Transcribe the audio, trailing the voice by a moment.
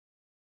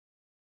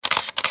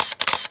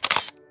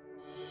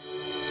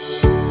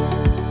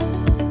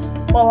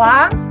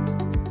Olá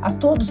a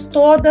todos,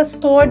 todas,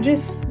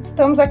 todes.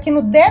 Estamos aqui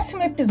no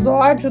 10º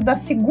episódio da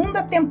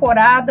segunda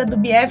temporada do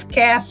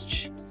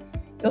BFcast.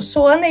 Eu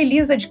sou Ana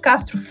Elisa de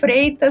Castro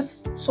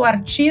Freitas, sou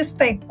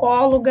artista,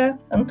 ecóloga,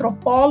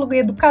 antropóloga e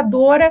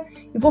educadora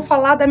e vou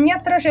falar da minha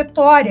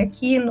trajetória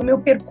aqui no meu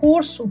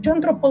percurso de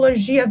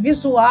antropologia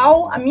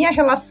visual, a minha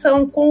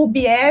relação com o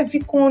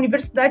BIEV, com a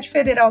Universidade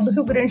Federal do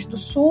Rio Grande do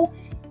Sul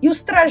e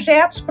os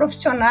trajetos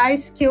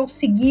profissionais que eu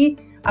segui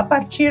a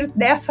partir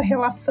dessa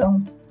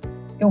relação.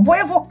 Eu vou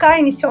evocar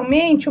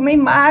inicialmente uma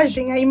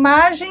imagem, a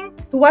imagem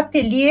do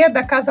ateliê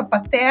da casa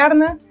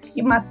paterna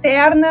e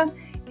materna,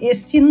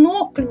 esse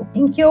núcleo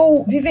em que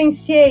eu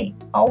vivenciei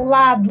ao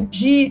lado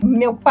de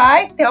meu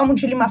pai, Telmo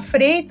de Lima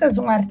Freitas,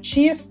 um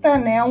artista,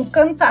 um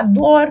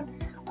cantador,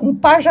 um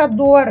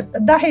pajador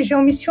da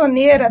região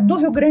missioneira do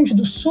Rio Grande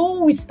do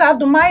Sul, o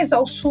estado mais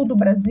ao sul do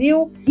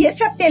Brasil. E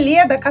esse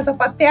ateliê da casa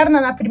paterna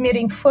na primeira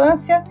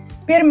infância,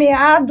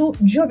 permeado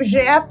de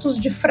objetos,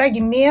 de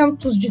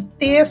fragmentos, de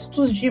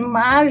textos, de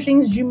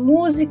imagens, de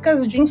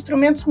músicas, de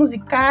instrumentos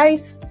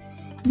musicais.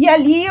 E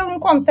ali eu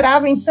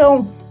encontrava,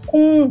 então,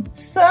 com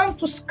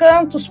santos,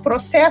 cantos,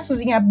 processos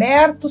em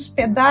abertos,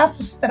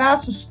 pedaços,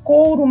 traços,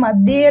 couro,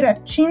 madeira,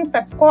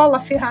 tinta, cola,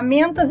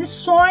 ferramentas e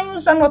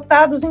sonhos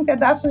anotados em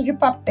pedaços de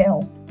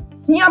papel.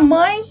 Minha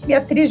mãe,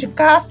 Beatriz de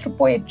Castro,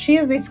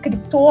 poetisa,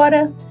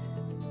 escritora,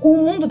 com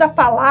o mundo da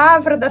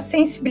palavra, da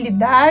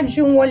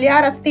sensibilidade, um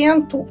olhar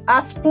atento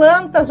às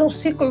plantas, ao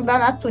ciclo da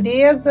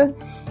natureza.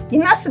 E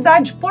na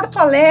cidade de Porto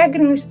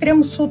Alegre, no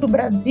extremo sul do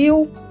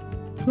Brasil,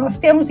 nós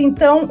temos,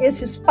 então,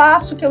 esse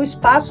espaço, que é o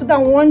espaço da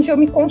onde eu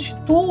me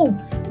constituo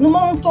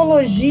numa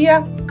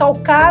ontologia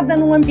calcada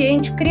num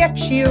ambiente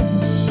criativo.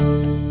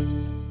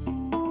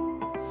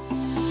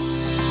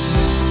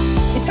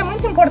 Isso é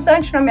muito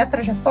importante na minha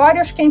trajetória.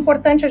 Acho que é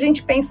importante a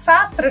gente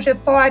pensar as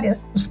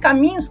trajetórias, os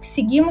caminhos que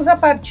seguimos a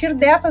partir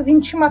dessas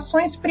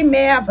intimações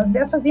primevas,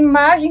 dessas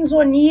imagens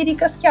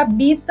oníricas que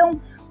habitam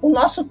o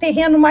nosso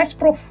terreno mais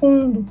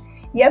profundo.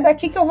 E é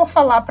daqui que eu vou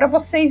falar para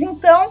vocês,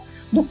 então,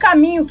 do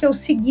caminho que eu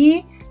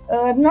segui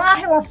na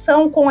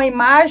relação com a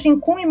imagem,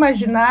 com o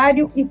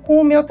imaginário e com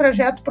o meu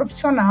trajeto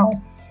profissional.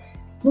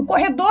 No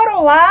corredor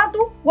ao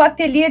lado, o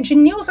ateliê de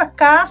Nilza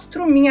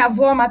Castro, minha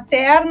avó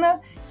materna,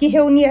 que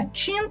reunia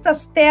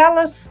tintas,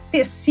 telas,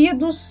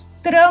 tecidos,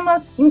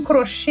 tramas em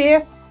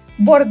crochê,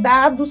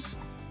 bordados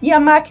e a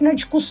máquina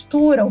de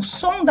costura. O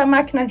som da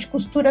máquina de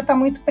costura está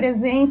muito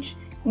presente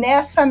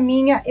nessa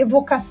minha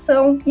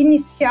evocação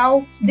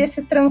inicial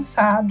desse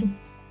trançado.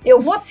 Eu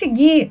vou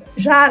seguir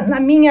já na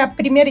minha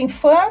primeira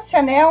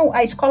infância,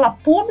 a escola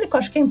pública.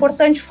 Acho que é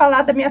importante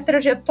falar da minha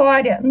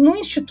trajetória no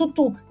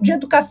Instituto de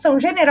Educação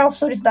General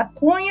Flores da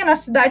Cunha, na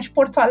cidade de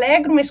Porto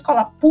Alegre, uma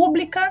escola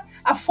pública.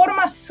 A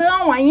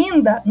formação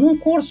ainda num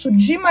curso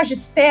de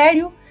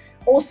magistério,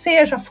 ou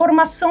seja,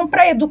 formação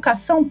para a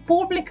educação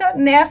pública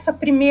nessa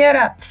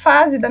primeira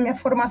fase da minha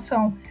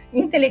formação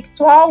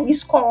intelectual,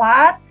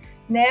 escolar,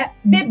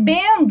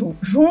 bebendo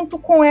junto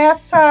com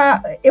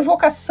essa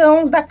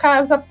evocação da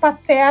casa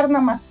paterna,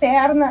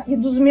 materna e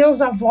dos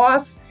meus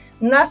avós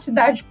na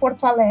cidade de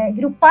Porto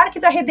Alegre. O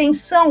Parque da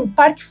Redenção, o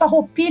Parque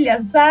Farroupilha,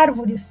 as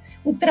árvores,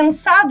 o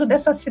trançado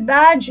dessa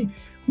cidade,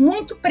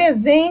 muito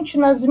presente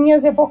nas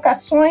minhas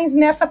evocações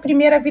nessa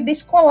primeira vida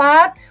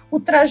escolar, o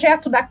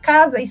trajeto da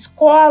casa à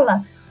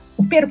escola,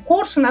 o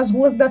percurso nas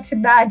ruas da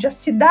cidade, a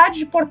cidade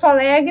de Porto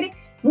Alegre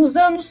nos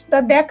anos da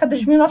década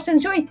de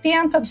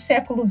 1980 do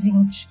século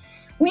XX.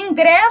 O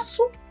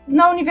ingresso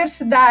na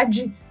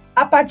universidade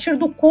a partir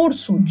do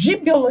curso de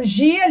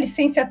Biologia,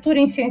 licenciatura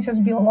em Ciências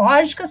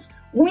Biológicas,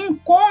 o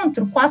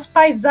encontro com as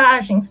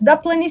paisagens da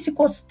planície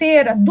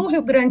costeira do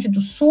Rio Grande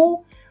do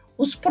Sul,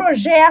 os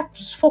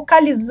projetos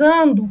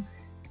focalizando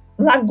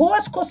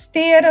lagoas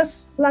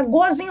costeiras,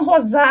 lagoas em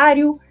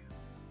Rosário,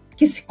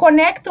 que se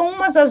conectam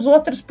umas às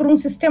outras por um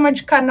sistema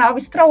de canal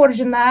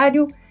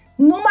extraordinário,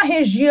 numa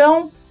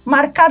região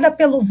marcada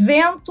pelo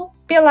vento,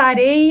 pela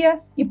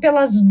areia e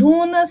pelas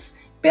dunas,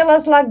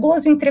 pelas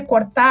lagoas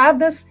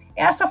entrecortadas.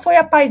 Essa foi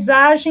a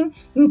paisagem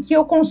em que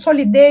eu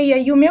consolidei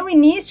aí o meu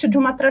início de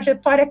uma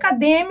trajetória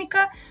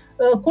acadêmica,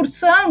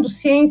 cursando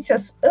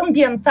ciências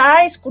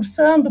ambientais,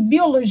 cursando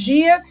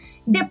biologia,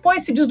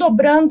 depois se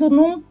desdobrando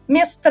num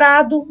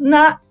mestrado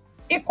na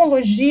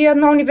ecologia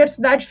na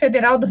Universidade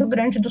Federal do Rio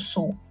Grande do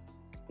Sul.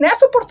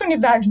 Nessa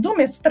oportunidade do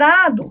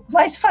mestrado,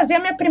 vai se fazer a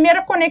minha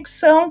primeira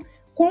conexão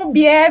com o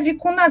BIEV,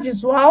 com o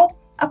Navisual,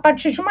 a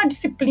partir de uma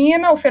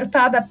disciplina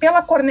ofertada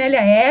pela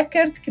Cornélia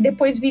Eckert, que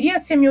depois viria a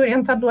ser minha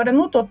orientadora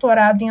no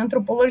doutorado em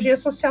Antropologia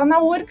Social na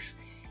URGS,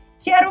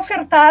 que era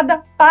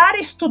ofertada para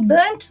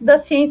estudantes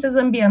das ciências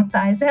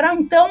ambientais. Era,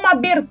 então, uma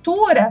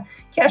abertura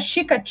que a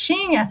Chica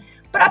tinha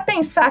para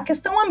pensar a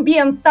questão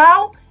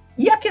ambiental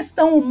e a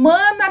questão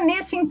humana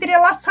nesse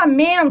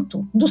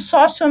entrelaçamento do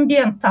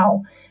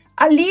socioambiental.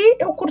 Ali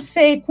eu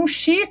cursei com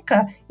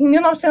Chica, em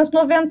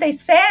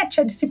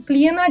 1997, a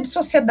disciplina de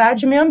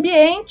Sociedade e Meio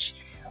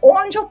Ambiente,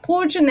 onde eu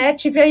pude,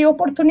 tive aí a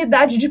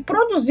oportunidade de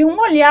produzir um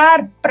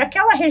olhar para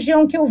aquela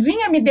região que eu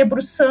vinha me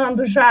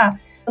debruçando já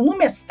no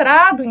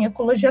mestrado em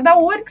Ecologia da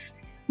URGS,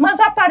 mas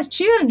a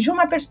partir de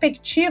uma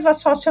perspectiva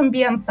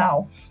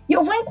socioambiental. E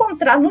eu vou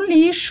encontrar no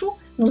lixo,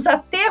 nos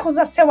aterros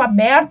a céu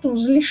aberto,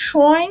 nos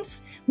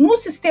lixões,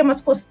 nos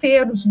sistemas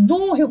costeiros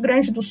do Rio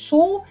Grande do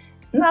Sul,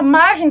 na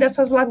margem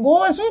dessas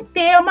lagoas, um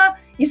tema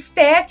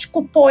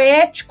estético,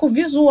 poético,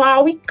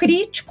 visual e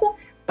crítico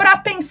para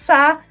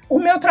pensar o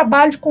meu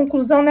trabalho de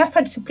conclusão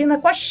nessa disciplina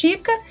com a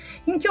Chica,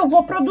 em que eu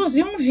vou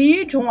produzir um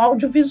vídeo, um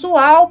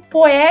audiovisual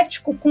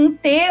poético, com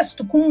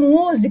texto, com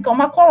música,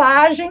 uma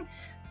colagem,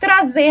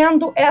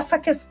 trazendo essa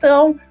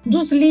questão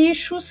dos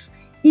lixos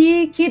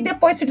e que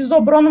depois se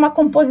desdobrou numa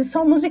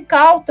composição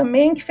musical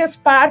também, que fez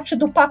parte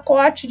do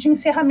pacote de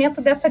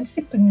encerramento dessa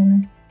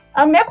disciplina.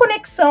 A minha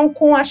conexão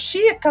com a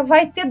Chica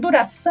vai ter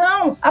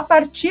duração a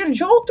partir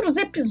de outros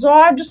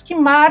episódios que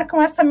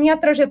marcam essa minha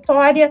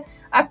trajetória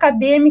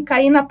acadêmica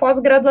aí na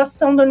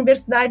pós-graduação da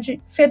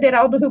Universidade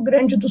Federal do Rio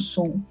Grande do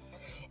Sul.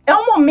 É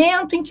um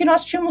momento em que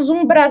nós tínhamos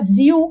um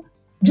Brasil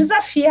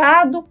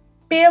desafiado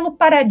pelo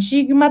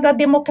paradigma da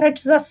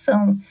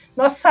democratização.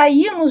 Nós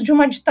saímos de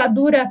uma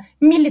ditadura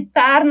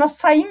militar, nós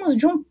saímos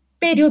de um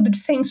período de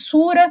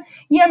censura,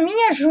 e a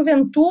minha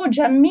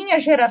juventude, a minha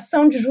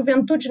geração de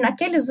juventude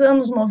naqueles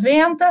anos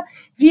 90,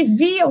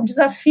 vivia o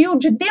desafio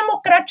de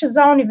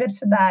democratizar a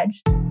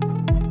universidade.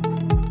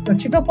 Eu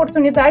tive a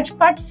oportunidade de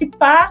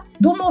participar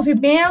do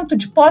movimento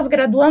de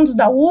pós-graduandos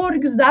da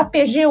URGS, da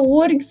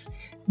APG-URGS,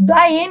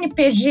 da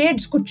NPG,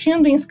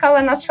 discutindo em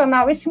escala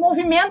nacional esse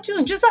movimento e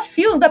os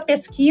desafios da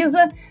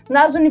pesquisa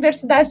nas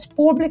universidades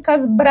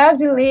públicas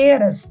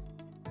brasileiras.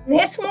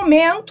 Nesse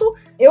momento,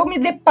 eu me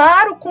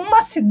deparo com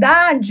uma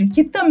cidade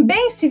que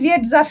também se via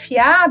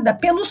desafiada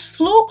pelos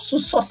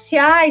fluxos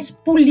sociais,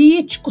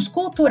 políticos,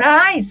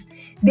 culturais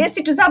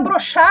desse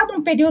desabrochado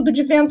um período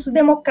de ventos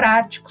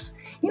democráticos.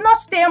 E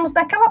nós temos,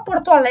 naquela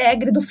Porto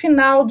Alegre do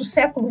final do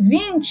século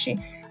XX,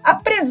 a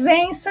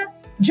presença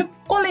de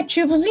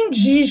coletivos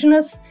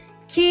indígenas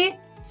que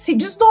se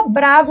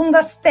desdobravam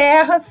das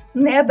terras,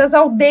 das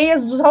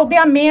aldeias, dos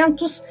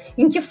aldeamentos,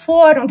 em que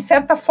foram, de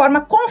certa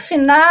forma,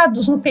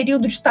 confinados no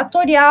período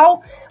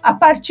ditatorial, a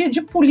partir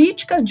de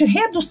políticas de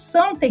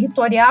redução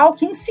territorial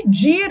que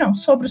incidiram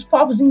sobre os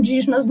povos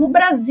indígenas no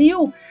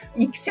Brasil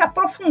e que se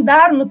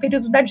aprofundaram no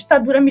período da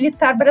ditadura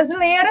militar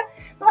brasileira.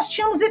 Nós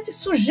tínhamos esses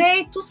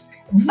sujeitos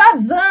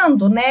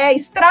vazando,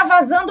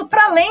 extravasando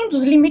para além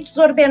dos limites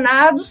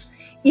ordenados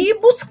e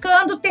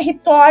buscando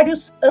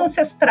territórios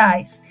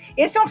ancestrais.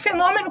 Esse é um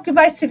fenômeno que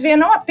vai se ver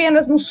não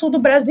apenas no sul do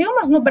Brasil,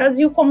 mas no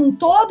Brasil como um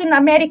todo e na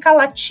América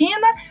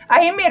Latina,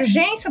 a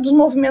emergência dos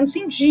movimentos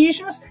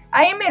indígenas,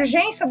 a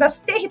emergência das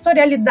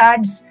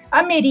territorialidades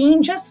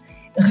ameríndias,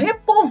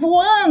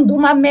 repovoando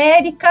uma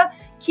América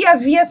que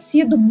havia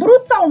sido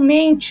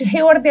brutalmente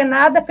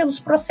reordenada pelos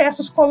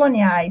processos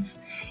coloniais.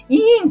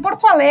 E em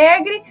Porto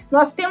Alegre,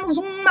 nós temos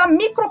uma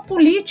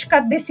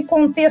micropolítica desse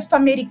contexto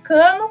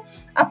americano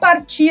a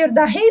partir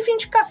da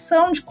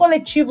reivindicação de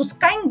coletivos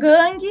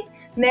caingangue,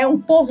 um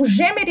povo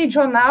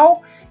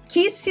G-meridional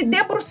que se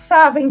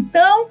debruçava,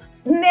 então,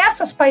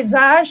 nessas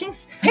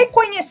paisagens,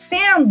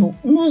 reconhecendo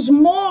nos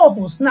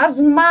morros, nas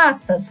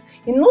matas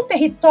e no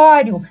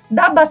território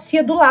da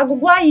bacia do Lago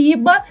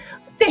Guaíba,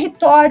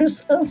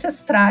 territórios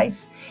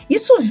ancestrais.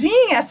 Isso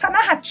vinha, essa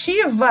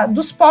narrativa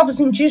dos povos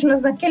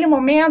indígenas naquele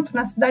momento,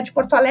 na cidade de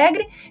Porto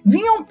Alegre,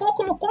 vinha um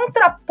pouco no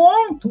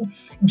contraponto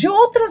de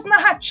outras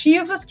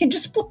narrativas que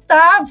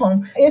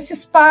disputavam esse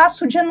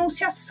espaço de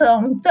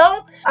enunciação.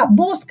 Então, a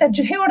busca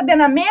de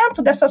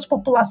reordenamento dessas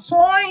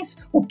populações,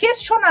 o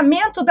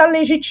questionamento da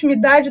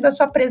legitimidade da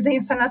sua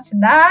presença na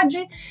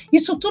cidade,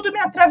 isso tudo me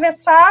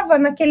atravessava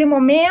naquele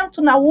momento,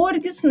 na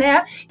URGS,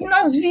 e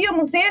nós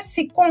víamos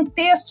esse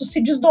contexto se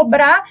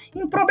desdobrar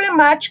em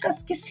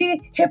problemáticas que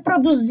se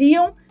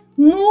reproduziam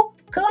no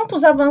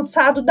campus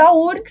avançado da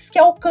URGS, que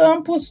é o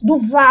campus do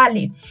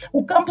Vale.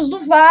 O campus do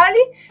Vale,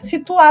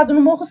 situado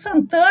no Morro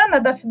Santana,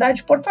 da cidade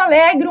de Porto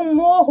Alegre, um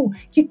morro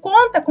que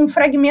conta com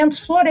fragmentos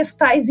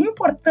florestais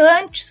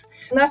importantes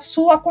na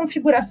sua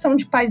configuração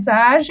de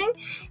paisagem,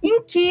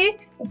 em que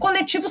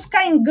coletivos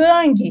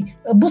caingangue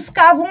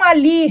buscavam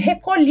ali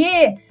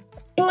recolher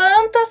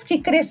plantas que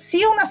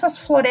cresciam nessas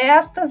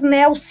florestas,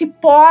 os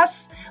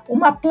cipós,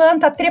 uma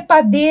planta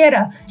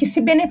trepadeira que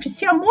se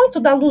beneficia muito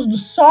da luz do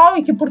sol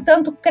e que,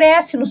 portanto,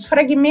 cresce nos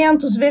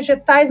fragmentos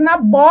vegetais na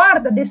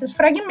borda desses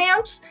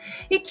fragmentos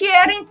e que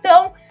era,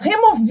 então,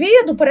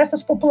 removido por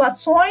essas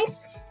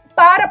populações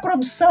para a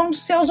produção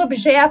dos seus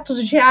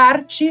objetos de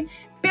arte,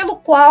 pelo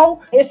qual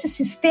esse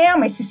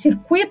sistema, esse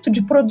circuito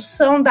de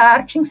produção da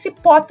arte em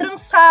cipó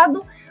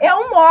trançado é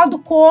um modo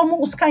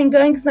como os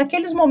caingangues,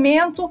 naqueles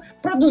momentos,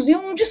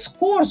 produziam um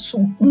discurso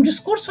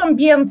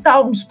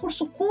ambiental, um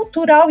discurso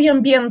cultural e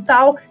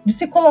ambiental de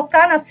se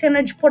colocar na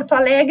cena de Porto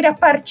Alegre a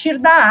partir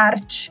da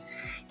arte.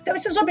 Então,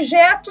 esses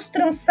objetos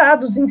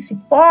trançados em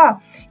cipó,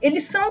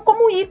 eles são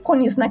como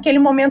ícones naquele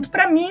momento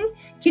para mim,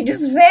 que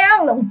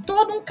desvelam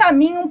todo um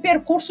caminho, um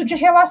percurso de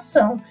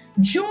relação,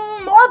 de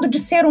um modo de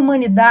ser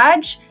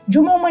humanidade, de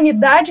uma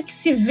humanidade que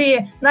se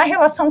vê na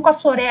relação com a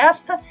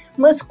floresta,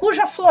 mas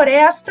cuja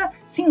floresta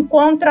se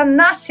encontra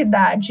na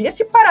cidade.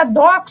 Esse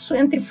paradoxo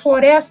entre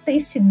floresta e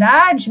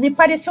cidade me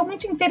pareceu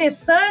muito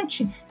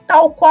interessante,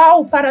 tal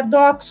qual o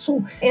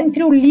paradoxo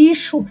entre o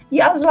lixo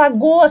e as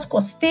lagoas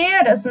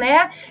costeiras,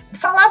 né?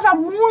 Falava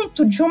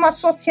muito de uma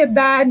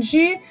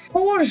sociedade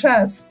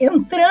cujas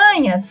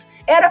entranhas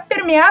era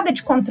permeada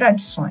de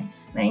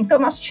contradições, né? Então,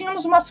 nós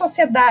tínhamos uma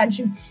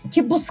sociedade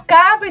que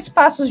buscava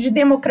espaços de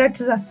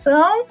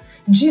democratização,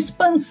 de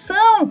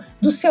expansão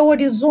do seu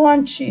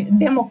horizonte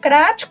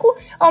democrático,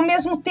 ao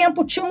mesmo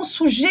tempo tínhamos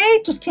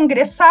sujeitos que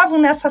ingressavam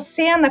nessa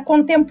cena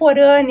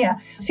contemporânea,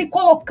 se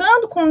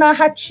colocando com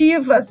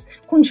narrativas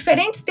com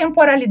diferentes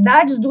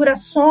temporalidades,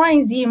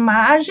 durações e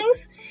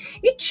imagens,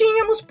 e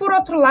tínhamos, por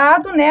outro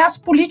lado, né, as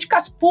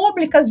políticas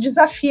públicas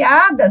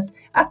desafiadas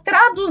a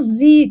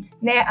traduzir,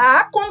 né,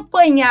 a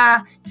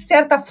acompanhar, de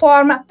certa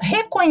forma,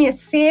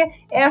 reconhecer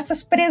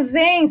essas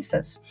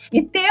presenças.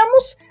 E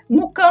temos,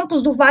 no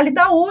campus do Vale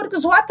da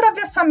Urgs, o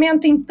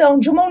atravessamento, então,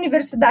 de uma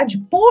universidade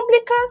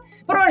pública,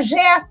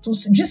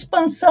 projetos de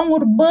expansão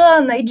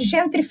urbana e de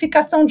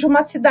gentrificação de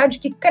uma cidade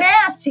que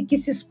cresce, que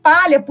se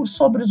espalha por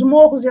sobre os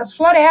morros e as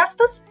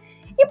florestas,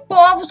 e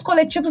povos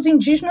coletivos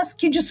indígenas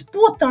que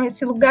disputam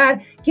esse lugar,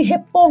 que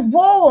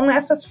repovoam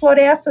essas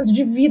florestas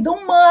de vida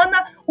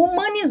humana,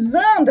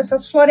 humanizando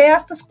essas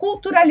florestas,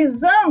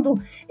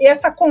 culturalizando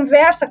essa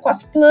conversa com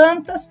as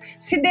plantas,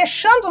 se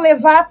deixando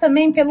levar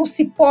também pelos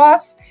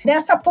cipós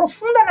dessa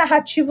profunda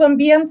narrativa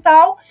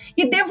ambiental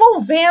e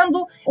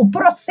devolvendo o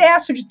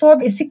processo de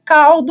todo esse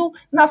caldo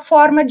na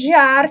forma de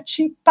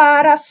arte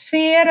para as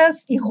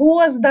feiras e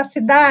ruas da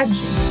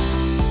cidade.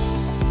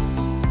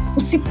 O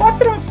cipó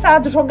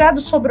trançado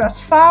jogado sobre o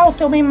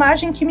asfalto é uma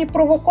imagem que me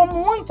provocou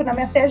muito na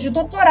minha tese de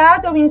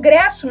doutorado. Eu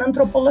ingresso na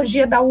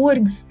antropologia da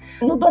URGS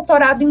no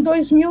doutorado em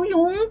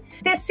 2001,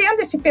 tecendo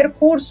esse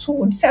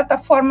percurso, de certa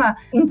forma,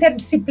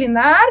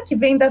 interdisciplinar, que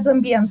vem das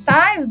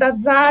ambientais,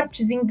 das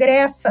artes,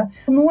 ingressa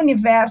no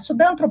universo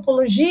da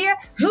antropologia,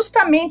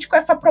 justamente com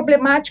essa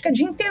problemática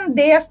de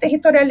entender as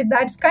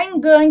territorialidades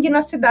caingangue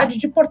na cidade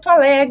de Porto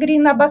Alegre e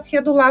na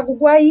bacia do Lago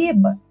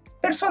Guaíba.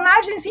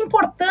 Personagens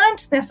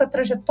importantes nessa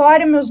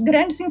trajetória, meus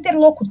grandes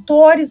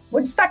interlocutores.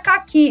 Vou destacar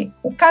aqui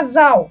o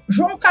casal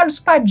João Carlos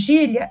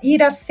Padilha e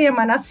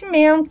Iracema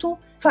Nascimento,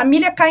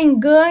 família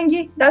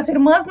caingangue das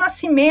irmãs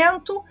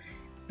Nascimento.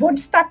 Vou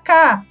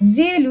destacar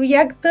Zílio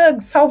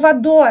Yagtug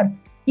Salvador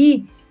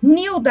e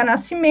Nilda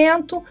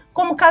Nascimento,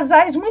 como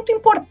casais muito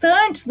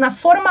importantes na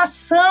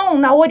formação,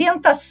 na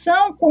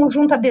orientação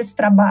conjunta desse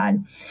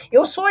trabalho.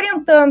 Eu sou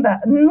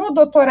orientanda no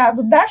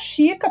doutorado da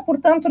Chica,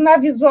 portanto,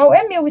 Navisual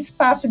é meu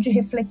espaço de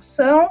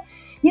reflexão,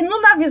 e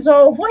no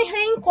Navisual eu vou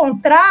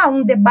reencontrar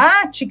um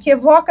debate que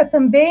evoca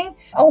também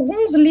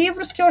alguns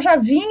livros que eu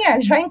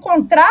já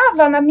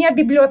encontrava na minha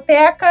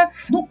biblioteca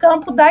do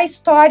campo da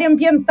história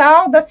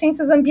ambiental, das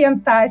ciências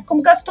ambientais,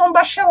 como Gaston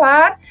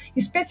Bachelard,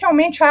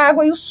 especialmente A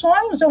Água e os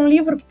Sonhos, é um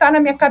livro que está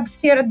na minha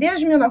cabeceira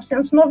desde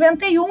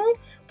 1991,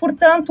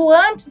 portanto,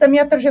 antes da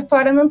minha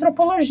trajetória na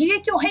antropologia,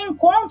 que eu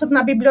reencontro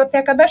na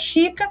biblioteca da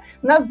Chica,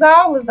 nas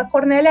aulas da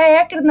Cornélia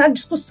Ecker, na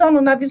discussão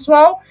no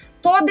Navisual,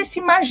 todo esse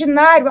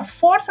imaginário, a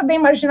força da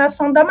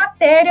imaginação da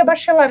matéria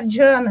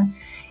bachelardiana.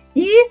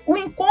 E o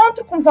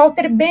encontro com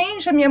Walter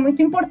Benjamin é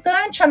muito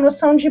importante, a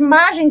noção de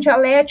imagem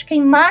dialética,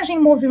 imagem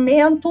em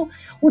movimento,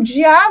 o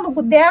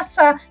diálogo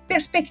dessa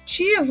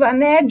perspectiva,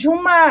 né, de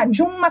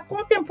uma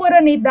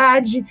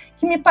contemporaneidade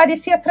que me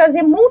parecia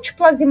trazer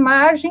múltiplas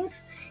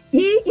imagens,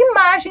 e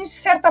imagens, de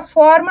certa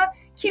forma,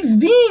 que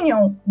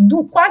vinham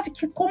do quase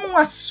que como um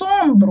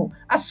assombro,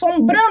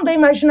 assombrando a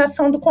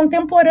imaginação do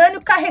contemporâneo,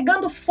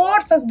 carregando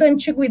forças da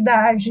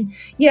antiguidade.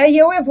 E aí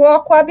eu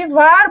evoco Aby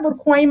Warburg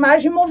com a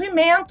imagem em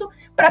movimento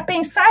para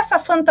pensar essa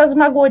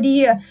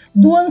fantasmagoria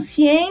do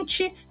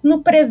anciente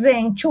no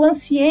presente, o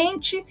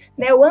anciente,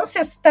 né, o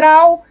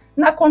ancestral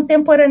na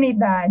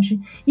contemporaneidade.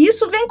 E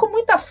isso vem com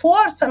muita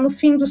força no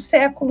fim do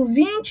século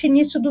XX,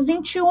 início do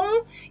XXI,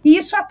 e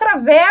isso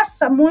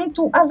atravessa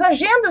muito as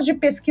agendas de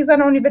pesquisa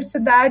na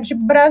universidade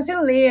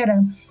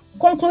brasileira.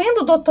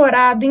 Concluindo o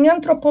doutorado em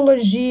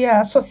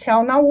antropologia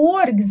social na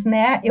URGS,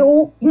 né,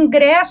 eu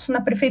ingresso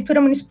na Prefeitura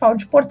Municipal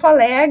de Porto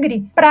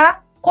Alegre para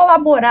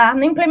colaborar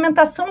na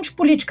implementação de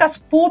políticas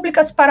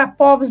públicas para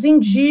povos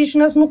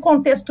indígenas no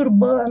contexto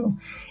urbano.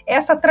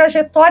 Essa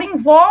trajetória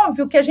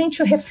envolve o que a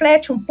gente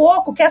reflete um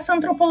pouco, que é essa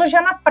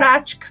antropologia na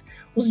prática,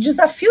 os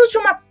desafios de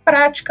uma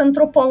prática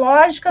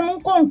antropológica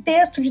num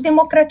contexto de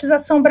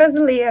democratização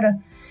brasileira.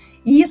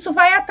 E isso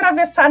vai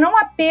atravessar não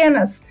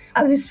apenas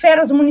as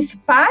esferas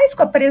municipais,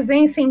 com a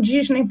presença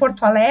indígena em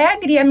Porto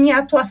Alegre, e a minha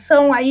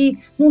atuação aí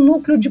no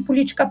núcleo de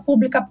política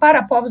pública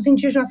para povos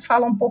indígenas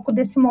fala um pouco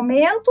desse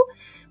momento,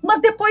 mas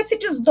depois se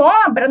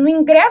desdobra no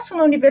ingresso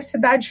na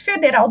Universidade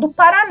Federal do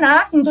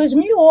Paraná, em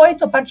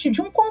 2008, a partir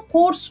de um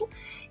concurso,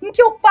 em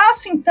que eu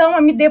passo, então, a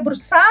me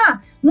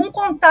debruçar num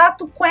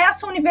contato com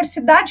essa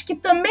universidade que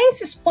também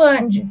se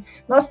expande.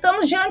 Nós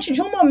estamos diante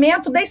de um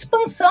momento da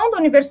expansão da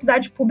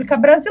universidade pública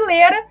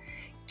brasileira,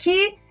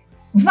 que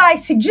vai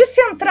se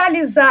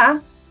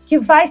descentralizar, que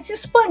vai se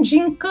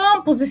expandir em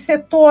campos e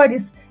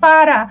setores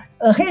para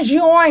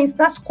regiões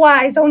nas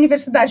quais a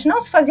universidade não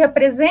se fazia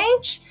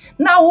presente.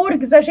 Na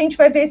URGS, a gente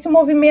vai ver esse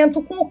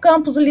movimento com o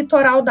campus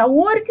litoral da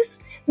URGS.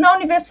 Na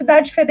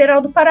Universidade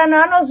Federal do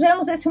Paraná, nós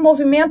vemos esse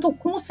movimento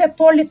com o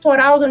setor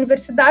litoral da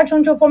universidade,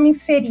 onde eu vou me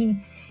inserir.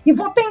 E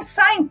vou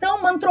pensar, então,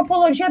 uma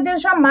antropologia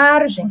desde a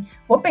margem.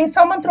 Vou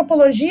pensar uma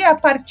antropologia a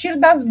partir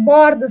das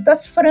bordas,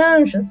 das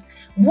franjas.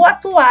 Vou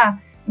atuar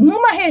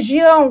numa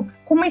região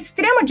com uma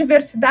extrema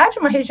diversidade,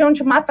 uma região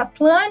de Mata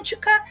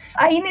Atlântica.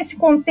 Aí, nesse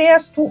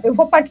contexto, eu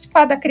vou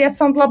participar da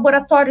criação do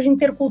Laboratório de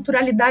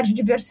Interculturalidade e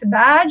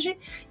Diversidade,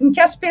 em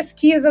que as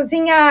pesquisas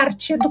em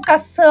arte,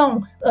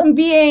 educação,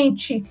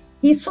 ambiente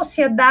e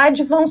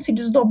sociedade vão se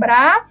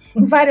desdobrar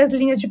em várias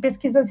linhas de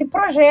pesquisas e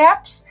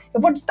projetos. Eu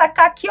vou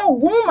destacar aqui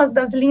algumas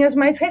das linhas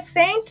mais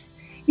recentes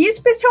e,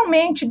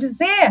 especialmente,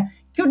 dizer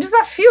que o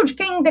desafio de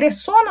quem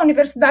ingressou na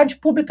Universidade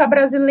Pública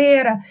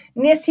Brasileira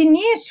nesse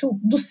início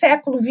do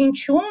século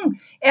XXI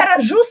era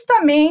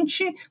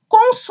justamente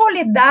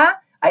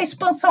consolidar a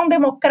expansão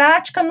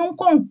democrática num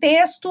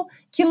contexto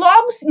que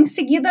logo em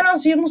seguida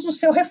nós vimos o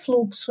seu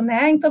refluxo,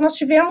 né? Então nós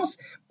tivemos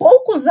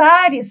poucos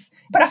ares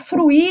para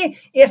fruir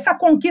essa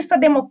conquista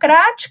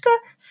democrática,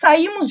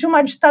 saímos de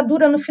uma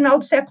ditadura no final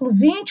do século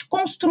XX,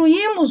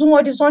 construímos um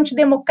horizonte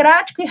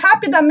democrático e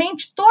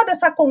rapidamente toda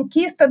essa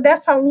conquista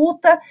dessa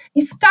luta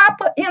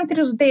escapa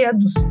entre os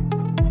dedos.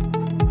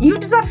 E o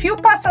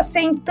desafio passa a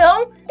ser,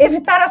 então,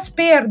 evitar as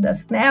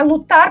perdas, né?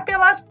 Lutar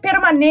pela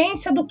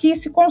permanência do que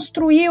se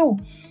construiu.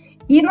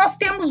 E nós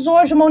temos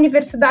hoje uma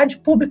universidade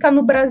pública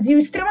no Brasil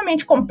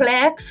extremamente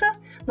complexa,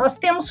 nós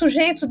temos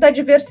sujeitos da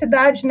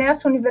diversidade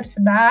nessa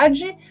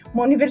universidade,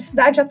 uma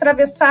universidade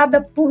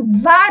atravessada por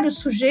vários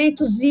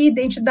sujeitos e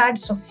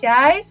identidades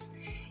sociais,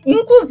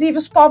 inclusive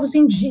os povos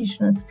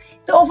indígenas.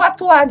 Então, eu vou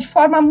atuar de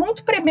forma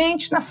muito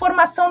premente na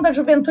formação da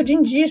juventude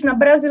indígena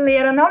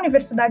brasileira na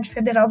Universidade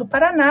Federal do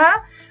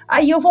Paraná.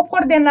 Aí eu vou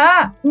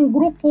coordenar um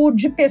grupo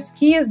de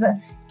pesquisa,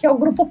 que é o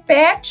grupo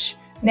PET,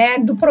 né,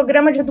 do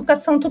Programa de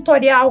Educação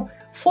Tutorial,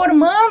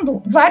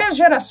 formando várias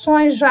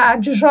gerações já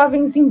de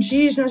jovens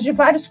indígenas de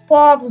vários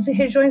povos e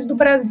regiões do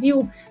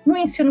Brasil no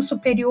ensino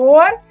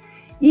superior.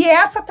 E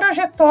essa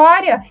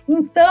trajetória,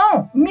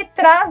 então, me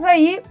traz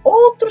aí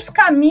outros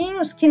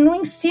caminhos que no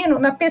ensino,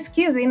 na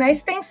pesquisa e na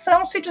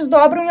extensão se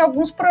desdobram em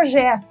alguns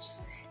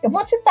projetos. Eu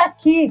vou citar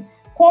aqui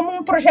como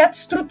um projeto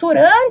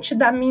estruturante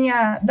da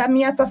minha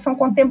atuação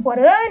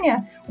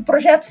contemporânea, o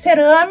projeto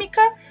Cerâmica,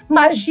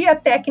 Magia,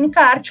 Técnica,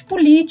 Arte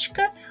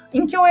Política,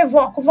 em que eu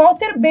evoco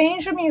Walter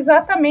Benjamin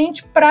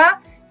exatamente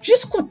para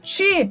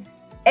discutir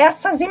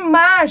essas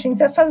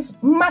imagens, essas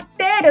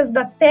matérias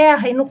da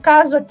Terra, e no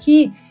caso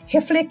aqui,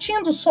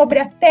 refletindo sobre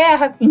a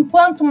Terra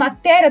enquanto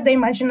matéria da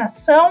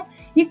imaginação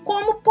e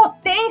como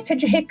potência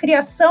de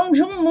recriação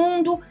de um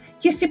mundo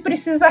que se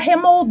precisa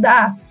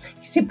remoldar,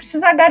 que se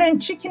precisa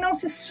garantir que não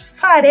se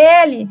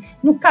esfarele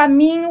no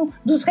caminho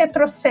dos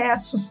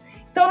retrocessos.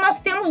 Então,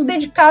 nós temos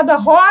dedicado a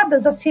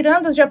rodas, a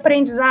cirandas de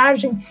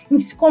aprendizagem, em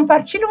que se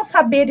compartilham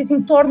saberes em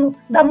torno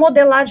da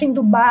modelagem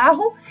do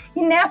barro,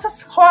 e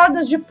nessas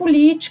rodas de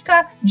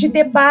política, de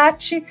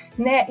debate,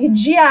 né, e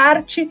de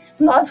arte,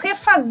 nós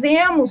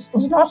refazemos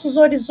os nossos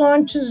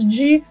horizontes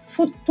de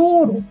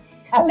futuro.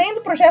 Além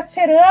do projeto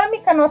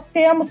Cerâmica, nós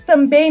temos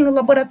também no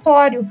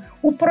laboratório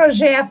o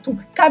projeto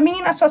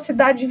Caminhe na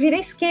Sociedade Vira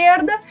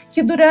Esquerda,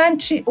 que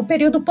durante o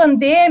período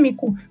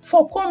pandêmico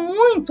focou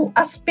muito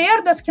as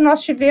perdas que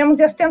nós tivemos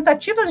e as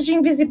tentativas de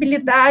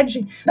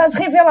invisibilidade das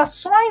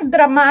revelações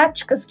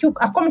dramáticas que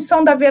a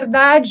Comissão da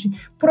Verdade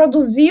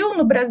produziu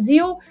no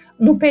Brasil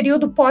no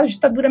período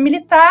pós-ditadura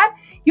militar,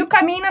 e o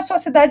Caminho na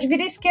Sociedade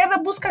Vira Esquerda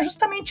busca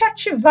justamente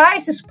ativar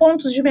esses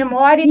pontos de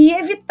memória e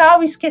evitar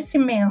o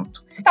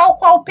esquecimento. Tal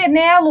qual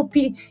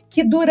Penélope,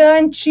 que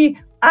durante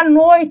a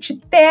noite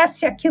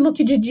tece aquilo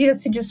que de dia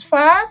se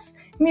desfaz,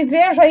 me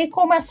vejo aí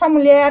como essa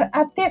mulher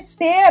a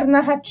tecer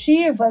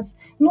narrativas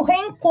no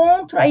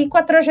reencontro aí com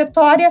a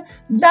trajetória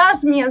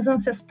das minhas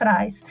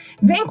ancestrais.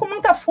 Vem com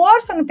muita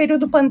força no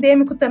período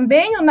pandêmico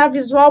também, o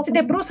Navisual se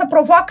debruça,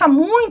 provoca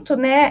muito,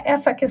 né,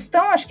 essa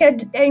questão. Acho que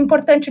é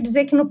importante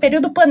dizer que no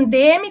período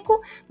pandêmico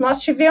nós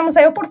tivemos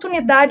a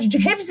oportunidade de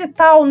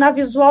revisitar o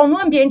Navisual no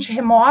ambiente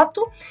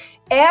remoto.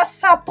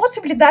 Essa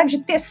possibilidade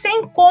de tecer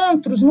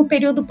encontros no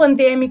período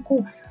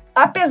pandêmico,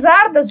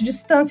 apesar das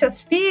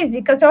distâncias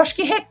físicas, eu acho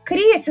que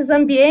recria esses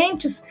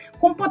ambientes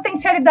com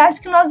potencialidades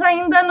que nós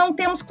ainda não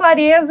temos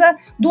clareza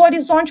do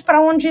horizonte para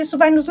onde isso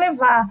vai nos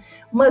levar.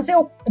 Mas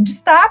eu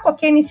destaco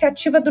aqui a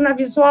iniciativa do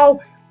Navisual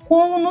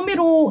com o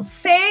número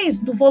 6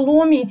 do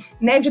volume,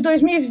 né, de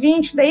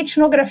 2020 da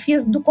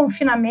Etnografias do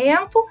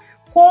Confinamento,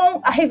 com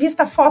a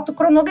revista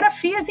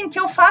Fotocronografias, em que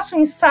eu faço um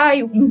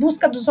ensaio em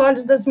busca dos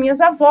olhos das minhas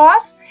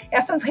avós,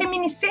 essas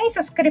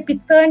reminiscências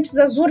crepitantes,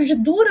 as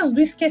urdiduras do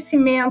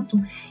esquecimento,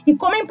 e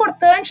como é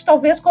importante,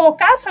 talvez,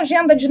 colocar essa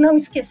agenda de não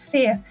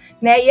esquecer,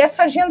 né, e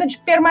essa agenda de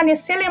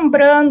permanecer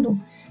lembrando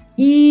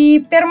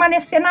e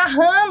permanecer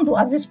narrando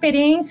as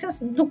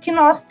experiências do que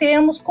nós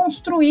temos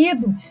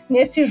construído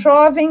nesse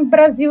jovem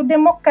Brasil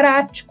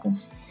democrático.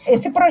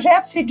 Esse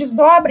projeto se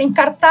desdobra em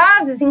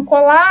cartazes, em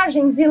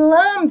colagens e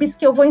lambes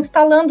que eu vou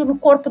instalando no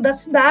corpo da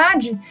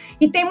cidade,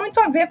 e tem muito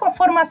a ver com a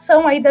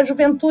formação aí da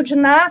juventude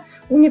na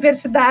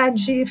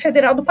Universidade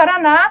Federal do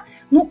Paraná,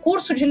 no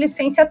curso de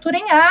licenciatura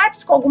em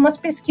artes, com algumas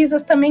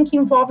pesquisas também que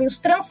envolvem os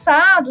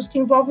trançados, que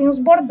envolvem os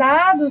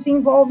bordados,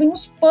 envolvem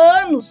os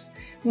panos,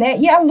 né?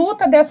 E a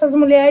luta dessas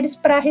mulheres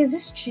para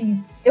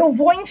resistir. Eu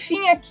vou,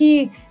 enfim,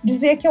 aqui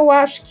dizer que eu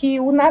acho que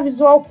o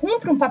Navisual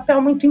cumpre um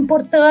papel muito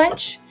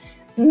importante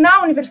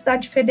na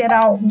Universidade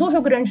Federal do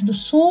Rio Grande do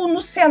Sul,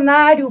 no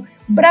cenário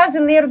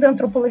brasileiro da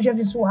antropologia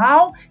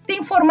visual,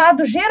 tem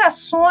formado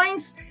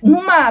gerações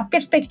numa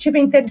perspectiva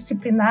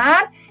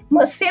interdisciplinar,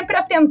 mas sempre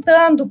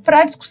atentando para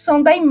a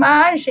discussão da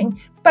imagem,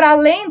 para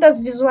além das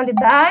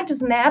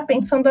visualidades, né,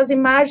 pensando as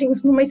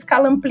imagens numa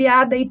escala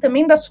ampliada e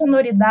também das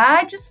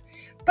sonoridades,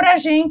 para a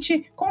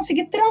gente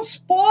conseguir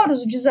transpor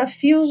os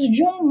desafios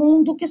de um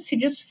mundo que se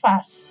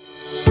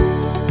desfaz.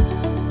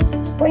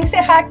 Vou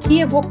encerrar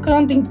aqui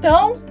evocando,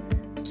 então,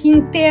 que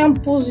em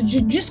tempos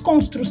de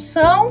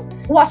desconstrução,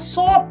 o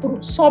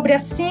assopro sobre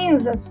as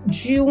cinzas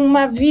de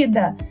uma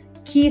vida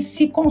que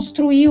se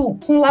construiu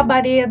com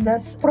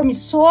labaredas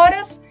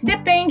promissoras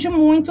depende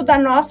muito da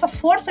nossa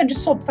força de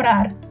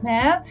soprar,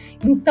 né?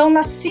 Então,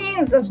 nas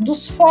cinzas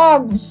dos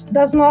fogos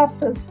das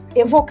nossas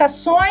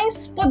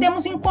evocações,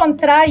 podemos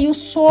encontrar aí o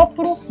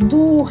sopro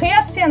do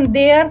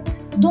reacender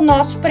do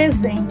nosso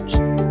presente.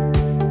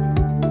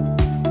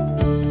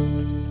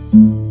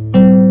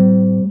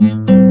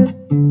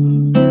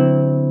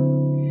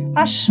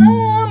 A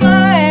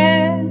chama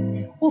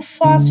é, o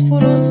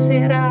fósforo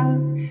será,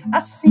 a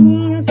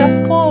cinza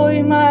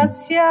foi, mas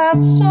se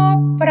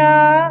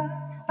assoprar.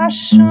 A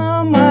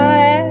chama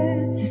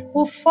é,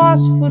 o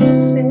fósforo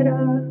será,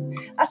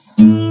 a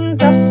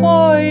cinza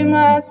foi,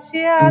 mas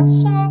se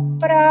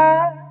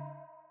assoprar.